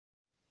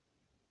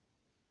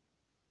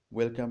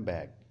Welcome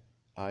back.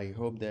 I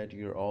hope that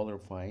you all are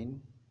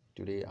fine.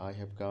 Today I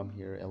have come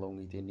here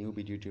along with a new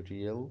video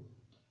tutorial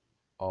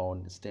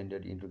on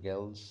standard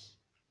integrals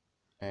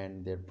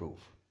and their proof.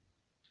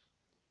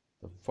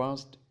 The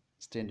first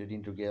standard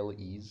integral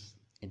is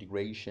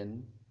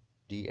integration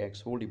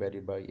dx whole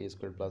divided by a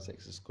square plus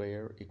x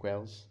square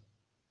equals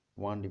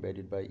 1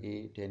 divided by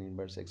a tan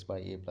inverse x by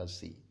a plus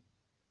c.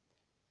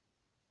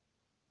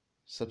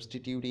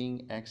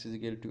 Substituting x is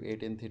equal to a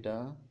tan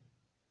theta,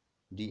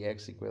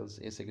 dx equals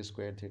a sec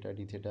square theta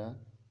d theta,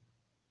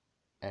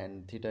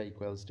 and theta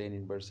equals tan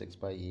inverse x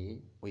by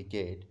a, we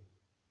get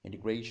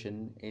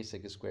integration a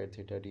sec square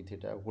theta d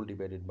theta whole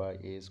divided by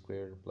a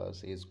square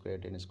plus a square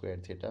tan square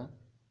theta.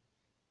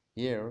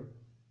 Here,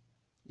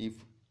 if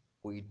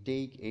we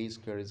take a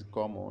square as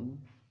common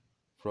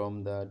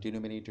from the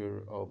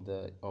denominator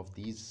of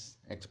this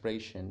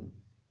expression,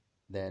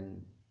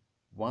 then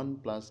 1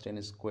 plus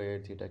tan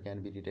square theta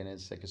can be written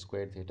as sec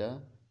square theta,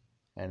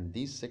 and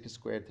this sec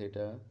square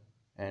theta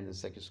and the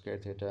sec square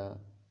theta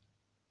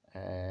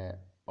uh,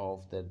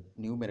 of the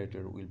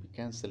numerator will be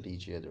cancelled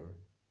each other.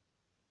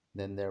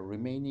 Then the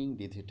remaining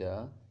d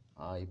theta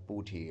I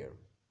put here.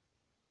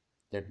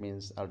 That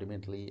means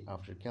ultimately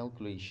after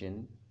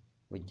calculation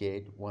we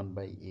get 1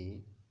 by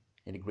a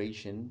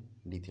integration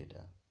d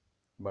theta,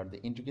 but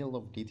the integral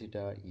of d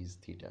theta is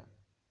theta.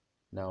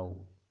 Now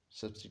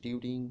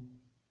substituting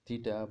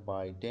theta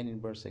by tan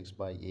inverse x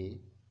by a,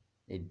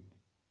 it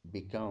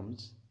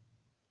becomes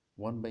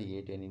 1 by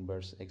a tan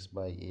inverse x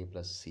by a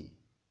plus c.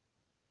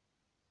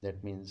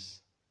 That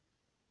means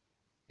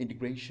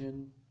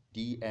integration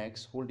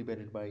dx whole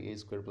divided by a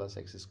square plus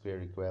x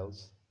square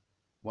equals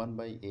 1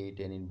 by a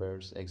tan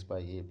inverse x by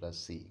a plus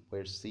c,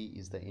 where c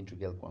is the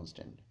integral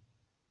constant.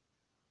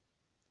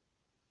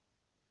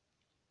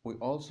 We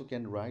also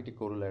can write a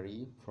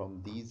corollary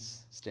from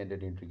this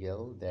standard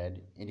integral that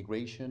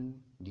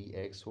integration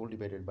dx whole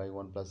divided by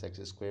 1 plus x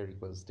square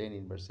equals tan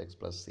inverse x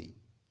plus c,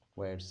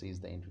 where c is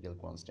the integral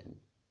constant.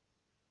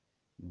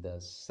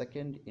 The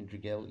second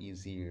integral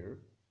is here.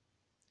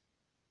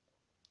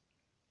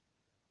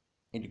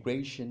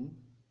 Integration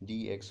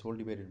dx whole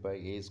divided by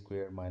a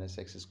square minus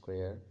x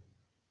square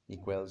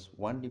equals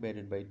 1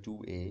 divided by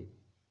 2a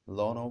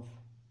ln of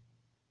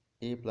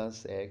a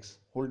plus x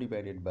whole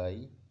divided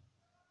by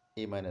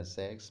a minus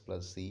x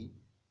plus c,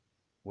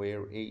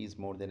 where a is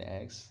more than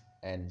x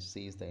and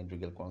c is the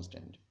integral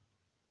constant.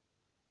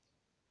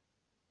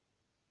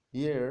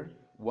 Here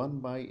 1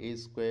 by a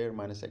square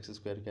minus x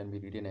square can be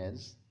written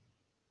as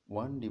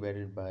 1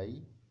 divided by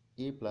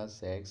a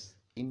plus x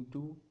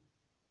into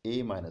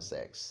a minus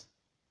x.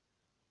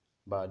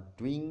 But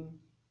doing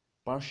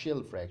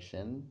partial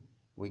fraction,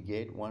 we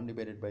get 1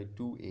 divided by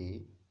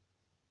 2a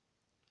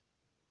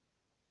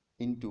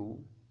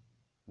into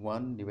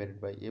 1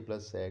 divided by a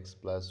plus x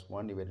plus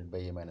 1 divided by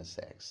a minus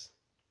x.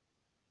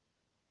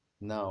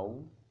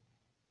 Now,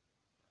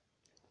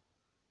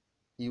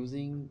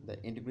 using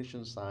the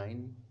integration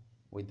sign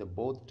with the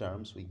both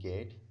terms, we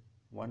get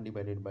 1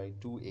 divided by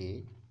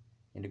 2a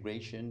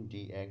integration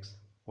dx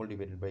whole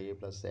divided by a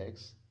plus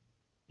x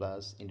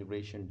plus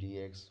integration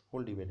dx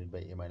whole divided by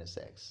a minus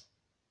x.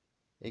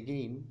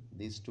 Again,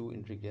 these two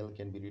integral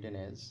can be written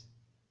as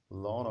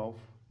ln of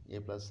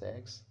a plus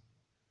x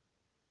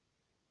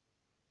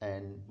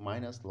and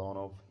minus ln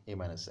of a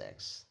minus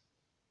x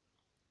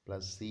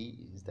plus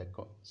c is the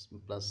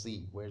plus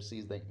c, where c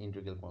is the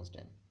integral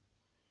constant.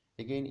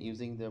 Again,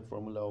 using the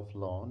formula of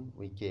ln,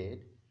 we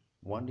get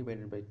 1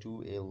 divided by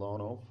 2a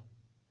ln of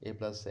a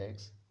plus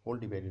x whole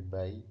divided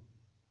by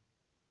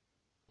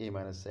a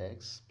minus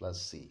x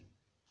plus c.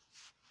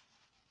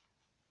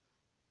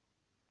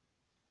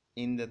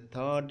 In the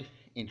third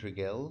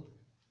integral,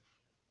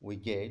 we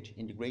get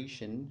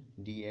integration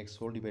dx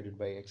whole divided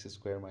by x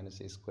square minus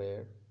a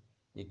square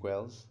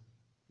equals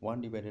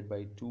 1 divided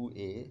by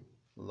 2a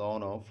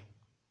ln of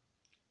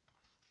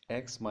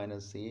x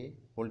minus a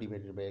whole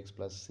divided by x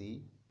plus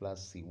c,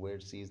 where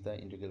c is the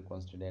integral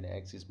constant and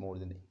x is more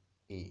than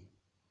a.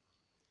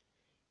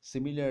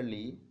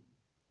 Similarly,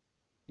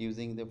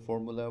 using the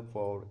formula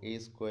for a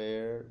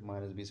square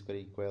minus b square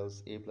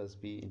equals a plus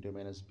b into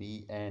minus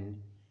b and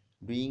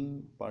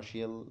doing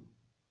partial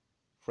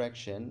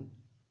fraction,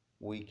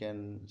 we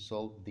can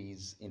solve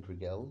these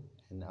integral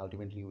and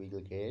ultimately we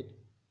will get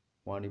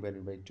 1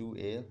 divided by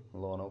 2a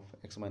ln of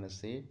x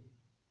minus a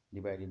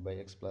divided by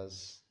x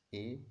plus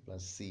a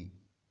plus c.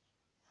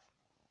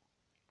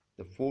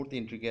 The fourth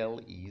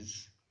integral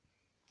is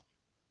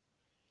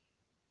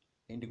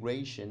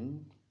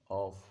integration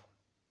of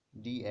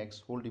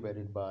dx whole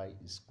divided by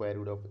square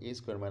root of a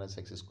square minus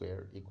x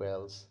square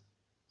equals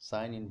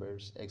sine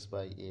inverse x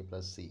by a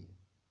plus c.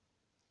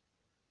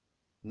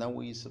 Now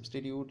we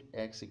substitute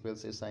x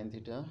equals a sine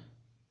theta,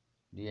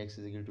 dx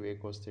is equal to a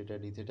cos theta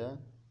d theta,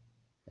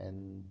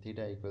 and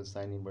theta equals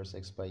sine inverse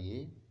x by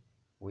a.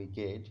 We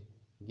get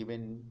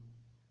given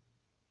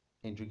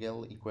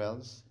integral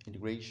equals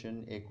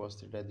integration a cos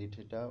theta d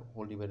theta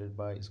whole divided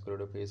by square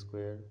root of a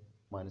square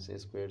minus a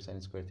square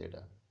sine square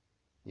theta.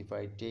 If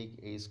I take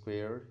a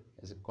square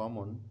as a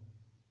common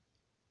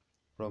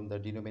from the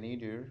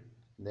denominator,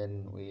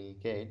 then we'll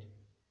get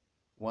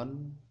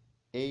 1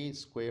 a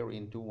square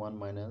into 1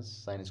 minus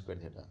sine square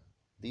theta.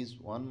 This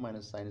 1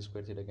 minus sine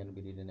square theta can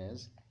be written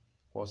as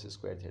cos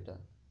square theta.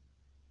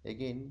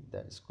 Again,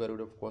 the square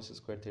root of cos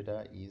square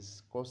theta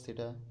is cos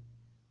theta,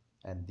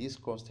 and this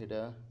cos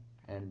theta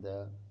and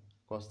the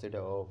cos theta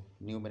of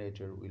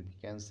numerator will be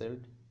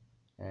cancelled,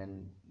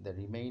 and the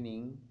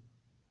remaining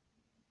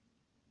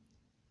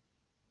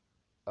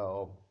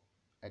uh,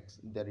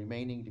 the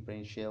remaining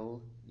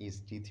differential is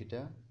d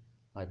theta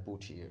I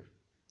put here,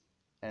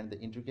 and the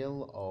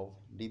integral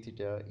of d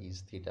theta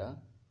is theta,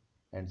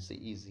 and c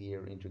is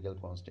here integral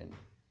constant.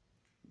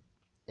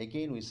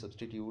 Again we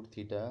substitute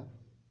theta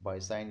by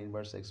sine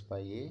inverse x by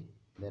a,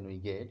 then we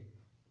get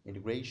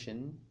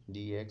integration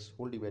dx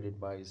whole divided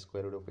by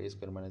square root of a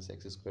square minus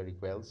x square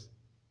equals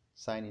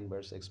sine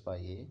inverse x by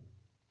a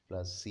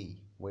plus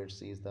c, where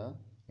c is the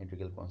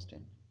integral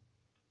constant.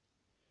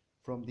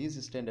 From this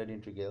standard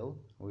integral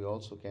we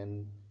also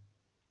can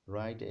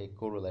write a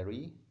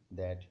corollary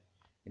that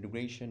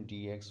integration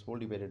dx whole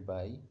divided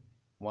by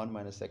 1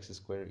 minus x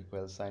square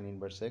equals sine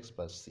inverse x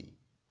plus c.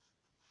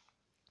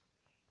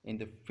 In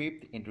the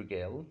fifth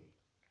integral,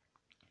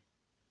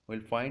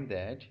 we'll find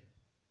that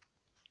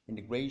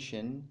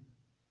integration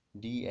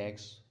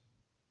dx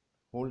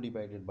whole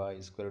divided by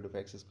square root of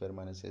x square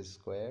minus s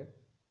square,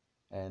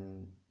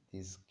 and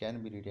this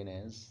can be written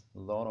as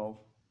ln of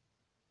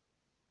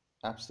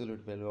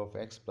absolute value of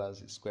x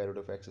plus square root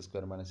of x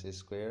square minus s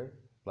square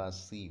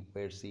plus c,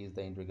 where c is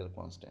the integral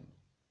constant.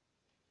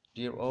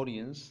 Dear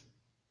audience,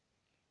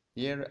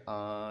 here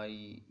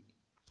I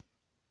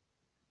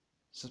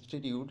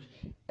substitute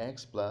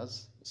x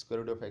plus square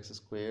root of x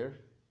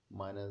square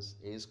minus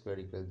a square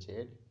equals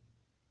z,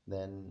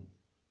 then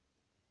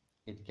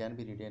it can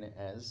be written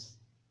as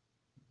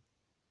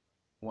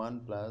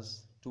 1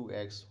 plus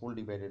 2x whole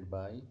divided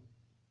by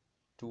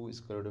 2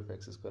 square root of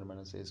x square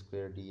minus a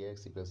square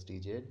dx equals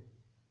dz,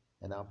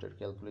 and after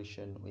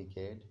calculation we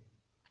get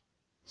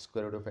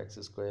square root of x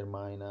square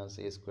minus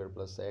a square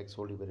plus x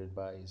whole divided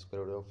by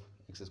square root of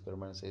x square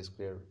minus a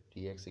square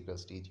dx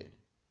equals dz,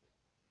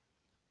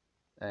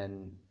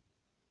 and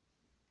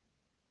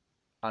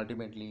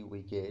ultimately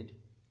we get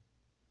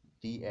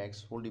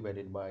dx whole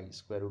divided by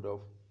square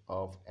root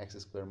of x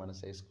square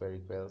minus a square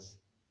equals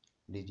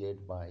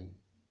dz by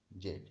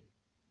z.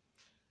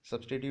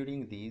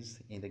 Substituting these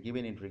in the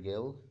given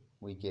integral,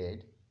 we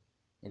get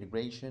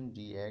integration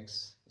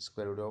dx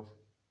square root of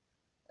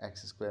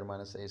x square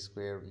minus a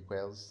square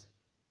equals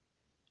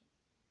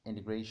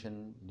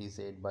integration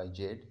dz by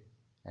z,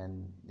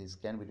 and this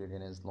can be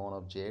written as ln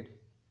of z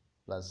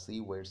plus c,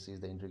 where c is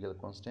the integral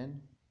constant,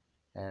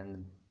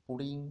 and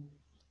putting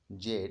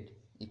z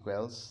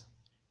equals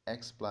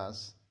x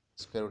plus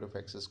square root of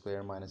x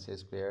square minus a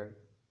square,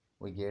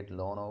 we get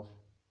ln of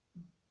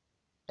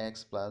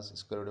x plus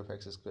square root of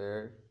x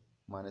square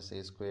minus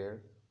a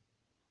square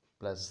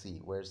plus c,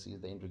 where c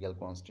is the integral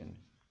constant.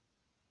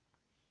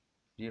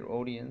 Dear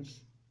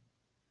audience,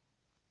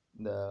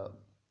 the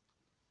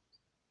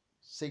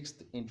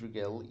sixth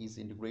integral is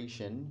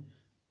integration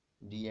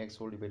dx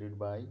whole divided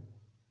by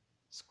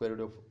square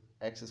root of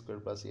x square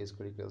plus a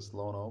square equals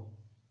ln of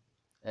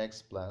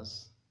x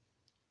plus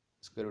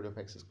square root of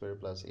x square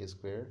plus a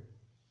square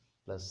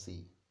plus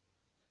c.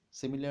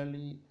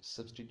 Similarly,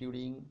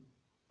 substituting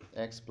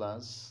x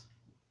plus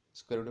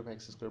square root of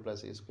x square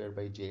plus a square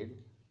by z,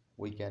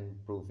 we can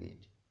prove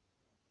it.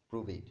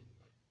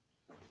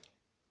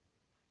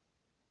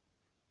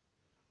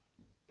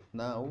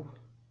 Now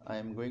I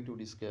am going to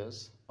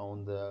discuss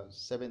on the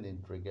seventh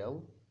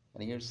integral,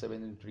 and here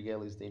seventh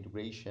integral is the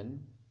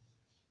integration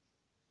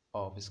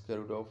of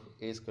square root of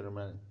a square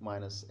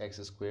minus x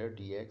square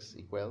dx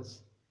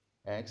equals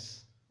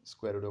x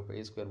square root of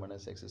a square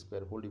minus x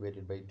square whole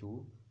divided by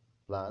 2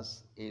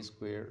 plus a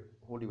square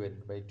whole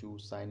divided by 2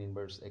 sine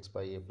inverse x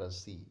by a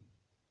plus c.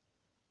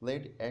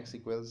 Let x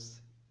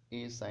equals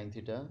a sine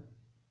theta,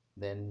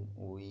 then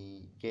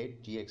we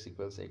get dx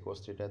equals a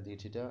cos theta d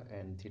theta,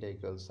 and theta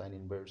equals sine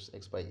inverse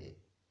x by a.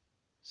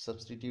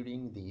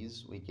 Substituting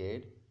these, we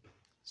get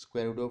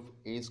square root of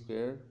a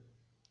square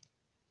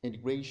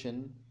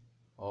integration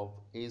of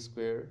a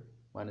square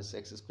minus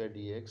x square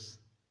dx.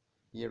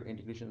 Here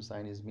integration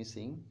sign is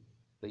missing,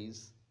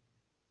 please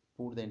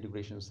put the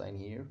integration sign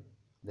here.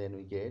 Then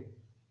we get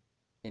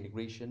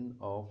integration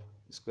of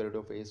square root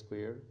of a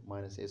square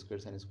minus a square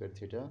sine square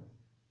theta,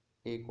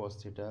 a cos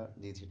theta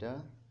d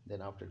theta.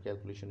 Then after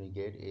calculation we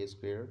get a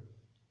square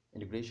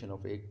integration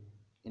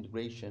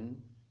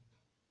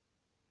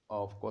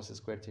of cos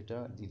square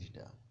theta d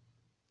theta,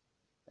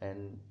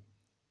 and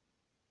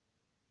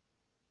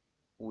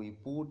we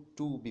put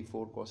 2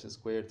 before cos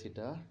square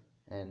theta,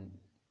 and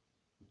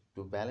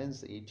to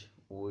balance it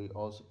we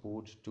also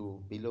put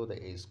 2 below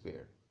the a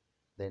square.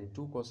 Then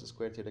 2 cos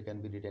square theta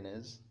can be written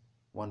as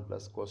 1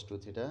 plus cos 2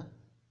 theta.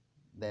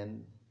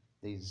 Then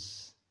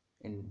this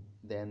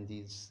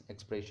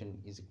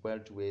expression is equal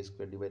to a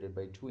square divided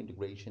by 2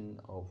 integration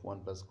of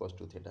 1 plus cos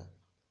 2 theta.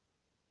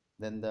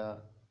 Then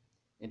the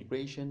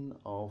integration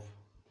of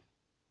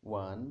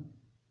 1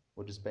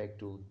 with respect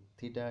to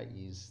theta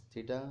is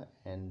theta,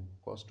 and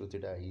cos 2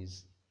 theta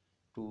is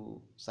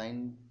 2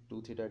 sine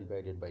 2 theta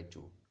divided by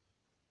 2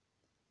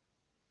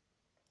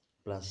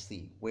 plus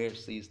c, where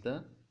c is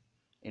the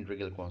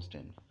integral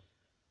constant.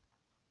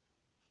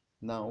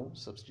 Now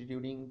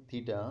substituting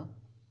theta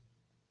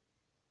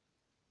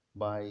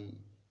by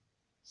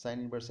sine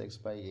inverse x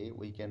by a,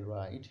 we can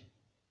write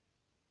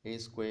a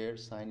square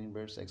sine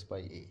inverse x by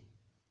a.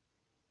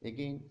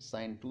 Again,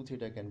 sine 2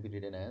 theta can be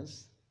written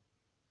as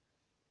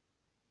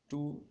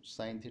 2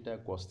 sine theta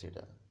cos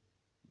theta.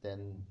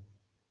 Then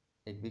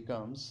it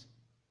becomes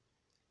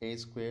a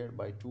square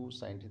by 2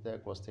 sine theta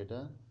cos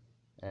theta,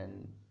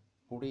 and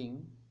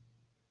putting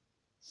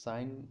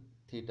sine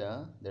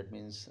theta, that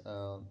means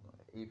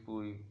if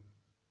we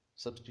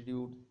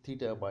substitute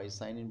theta by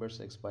sine inverse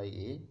x by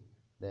a,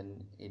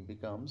 then it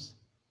becomes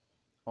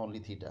only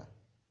theta,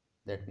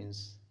 that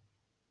means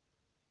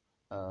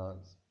uh,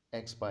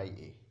 x by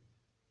a,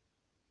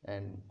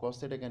 and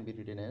cos theta can be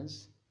written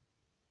as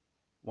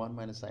 1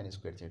 minus sine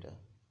square theta.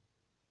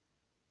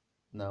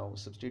 Now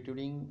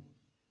substituting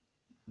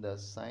the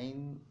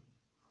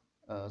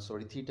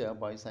theta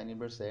by sine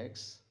inverse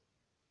x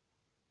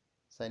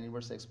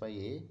by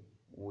a,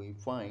 we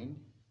find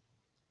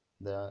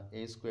the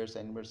a square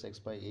sine inverse x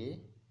by a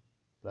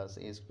plus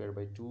a square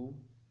by 2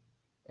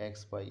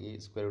 x by a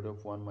square root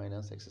of 1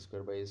 minus x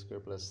square by a square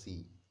plus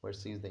c, where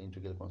c is the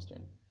integral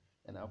constant.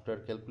 And after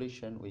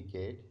calculation we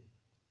get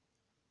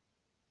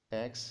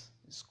x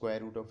square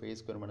root of a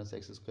square minus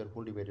x square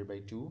whole divided by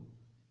 2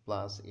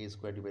 plus a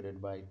square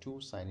divided by 2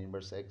 sine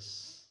inverse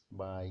x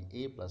by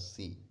a plus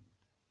c.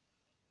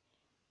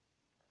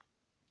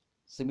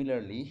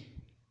 Similarly,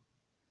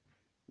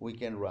 we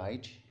can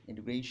write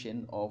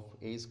integration of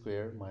a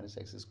square minus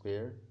x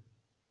square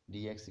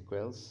dx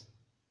equals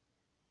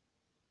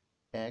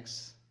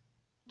x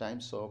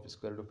times of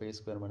square root of a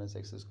square minus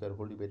x square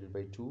whole divided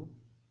by 2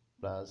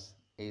 plus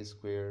a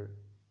square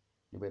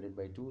divided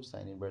by 2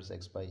 sine inverse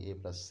x by a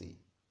plus c.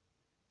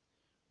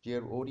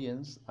 Dear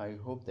audience, I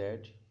hope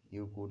that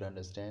you could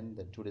understand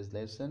the today's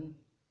lesson,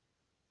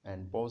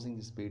 and pausing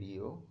this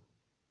video,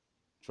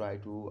 try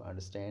to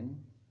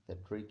understand the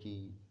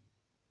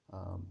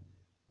um,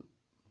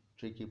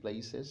 tricky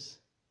places,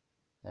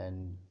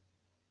 and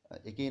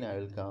again I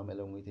will come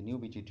along with a new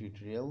video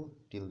tutorial.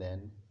 Till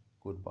then,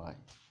 goodbye.